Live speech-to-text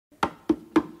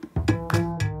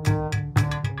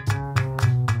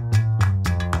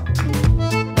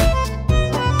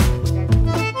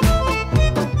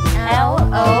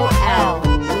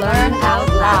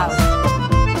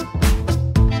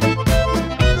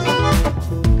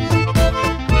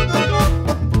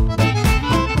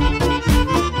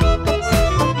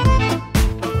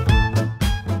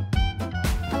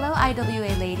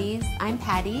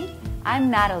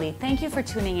Natalie. Thank you for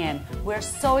tuning in. We're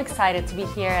so excited to be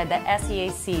here at the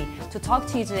SEAC to talk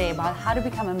to you today about how to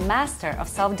become a master of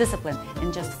self-discipline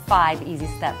in just 5 easy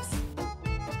steps.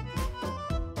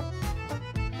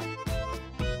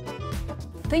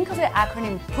 Think of the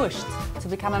acronym PUSHED to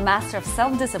become a master of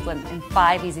self-discipline in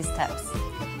 5 easy steps.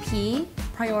 P,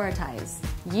 prioritize.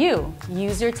 U,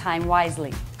 use your time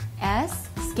wisely. S,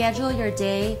 schedule your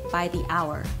day by the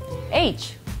hour.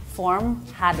 H, form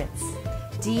habits.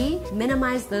 D,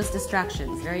 minimize those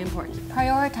distractions, very important.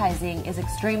 Prioritizing is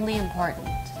extremely important.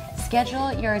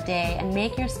 Schedule your day and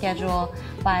make your schedule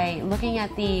by looking at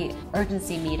the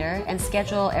urgency meter and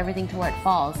schedule everything to where it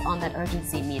falls on that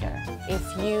urgency meter. If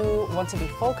you want to be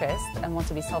focused and want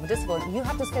to be self-disciplined, you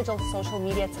have to schedule social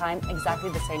media time exactly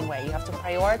the same way. You have to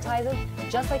prioritize it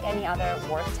just like any other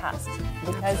work task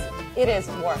because it is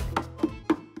work.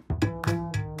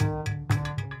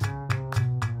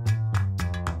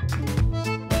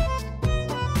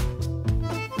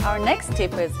 Our next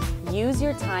tip is use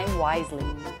your time wisely.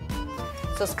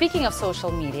 So speaking of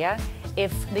social media,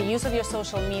 if the use of your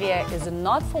social media is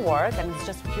not for work and it's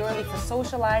just purely for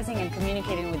socializing and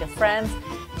communicating with your friends,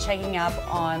 checking up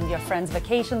on your friends'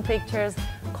 vacation pictures,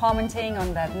 commenting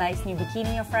on that nice new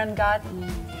bikini your friend got,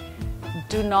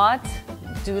 do not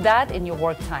do that in your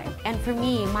work time. And for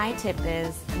me, my tip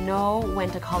is know when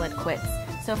to call it quits.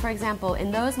 So for example,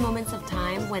 in those moments of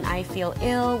time when I feel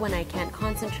ill, when I can't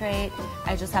concentrate,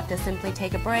 I just have to simply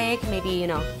take a break, maybe,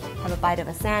 have a bite of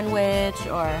a sandwich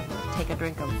or take a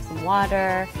drink of some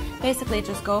water. Basically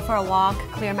just go for a walk,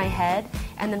 clear my head,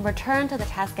 and then return to the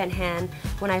task at hand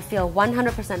when I feel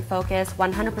 100% focused,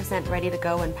 100% ready to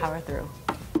go and power through.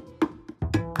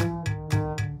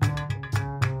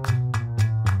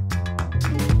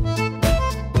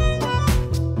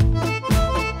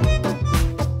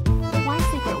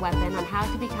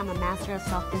 How to become a master of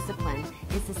self-discipline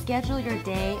is to schedule your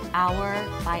day hour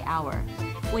by hour.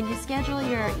 When you schedule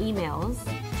your emails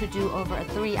to do over a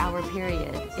 3-hour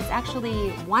period, it's actually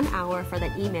 1 hour for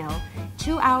the email.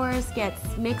 2 hours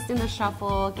gets mixed in the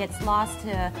shuffle, gets lost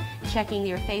to checking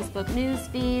your Facebook news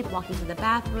feed, walking to the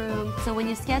bathroom. So when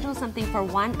you schedule something for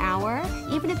 1 hour,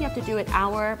 even if you have to do it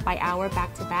hour by hour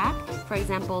back to back, for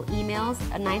example, emails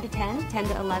 9 to 10, 10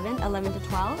 to 11, 11 to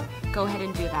 12, go ahead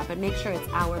and do that, but make sure it's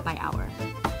hour by hour.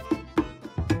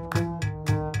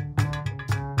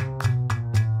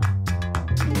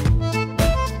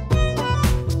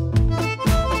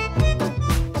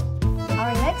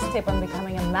 Tip on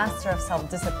becoming a master of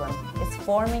self-discipline is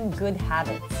forming good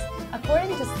habits.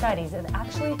 According to studies, it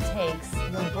actually takes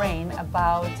your brain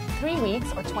about 3 weeks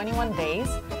or 21 days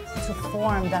to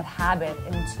form that habit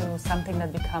into something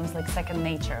that becomes like second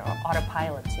nature or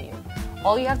autopilot to you.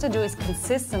 All you have to do is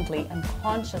consistently and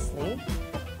consciously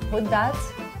put that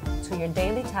to your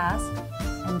daily task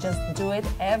and just do it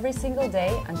every single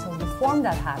day until you form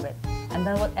that habit. And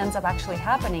then what ends up actually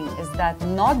happening is that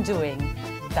not doing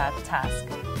that task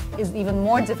is even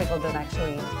more difficult than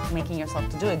actually making yourself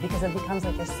to do it because it becomes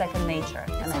like your second nature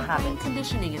and a habit. It's like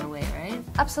conditioning in a way, right?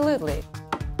 Absolutely.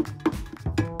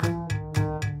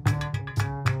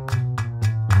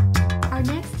 Our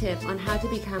next tip on how to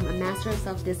become a master of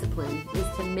self-discipline is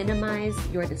to minimize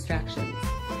your distractions.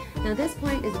 Now this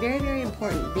point is very, very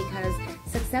important because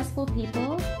successful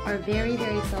people are very,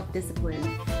 very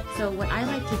self-disciplined. So what I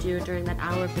like to do during that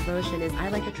hour of devotion is I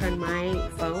like to turn my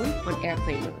phone on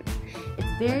airplane mode.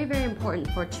 It's very, very important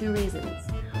for 2 reasons.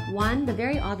 One, the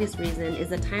very obvious reason is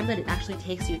the time that it actually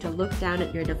takes you to look down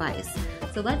at your device.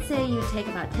 So let's say you take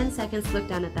about 10 seconds to look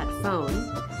down at that phone.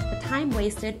 The time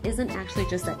wasted isn't actually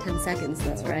just that 10 seconds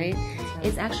though, right?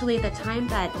 It's actually the time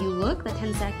that you look, the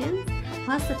 10 seconds,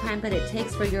 plus the time that it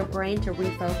takes for your brain to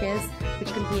refocus,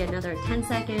 which can be another 10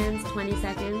 seconds, 20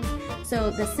 seconds.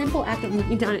 So the simple act of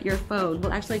looking down at your phone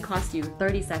will actually cost you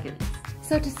 30 seconds.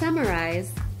 So to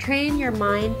summarize, train your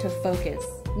mind to focus.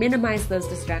 Minimize those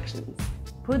distractions.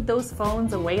 Put those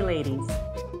phones away, ladies.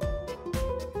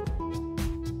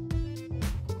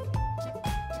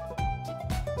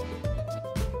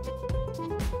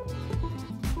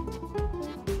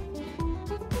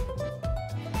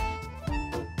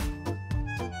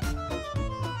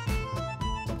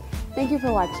 Thank you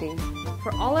for watching.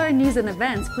 For all our news and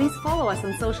events, please follow us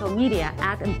on social media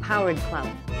at Empowered Club.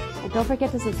 And don't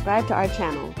forget to subscribe to our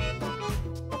channel.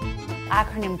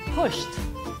 Acronym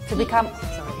PUSHED to become...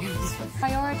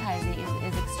 Prioritizing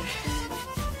is extreme.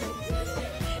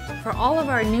 For all of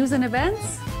our news and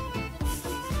events,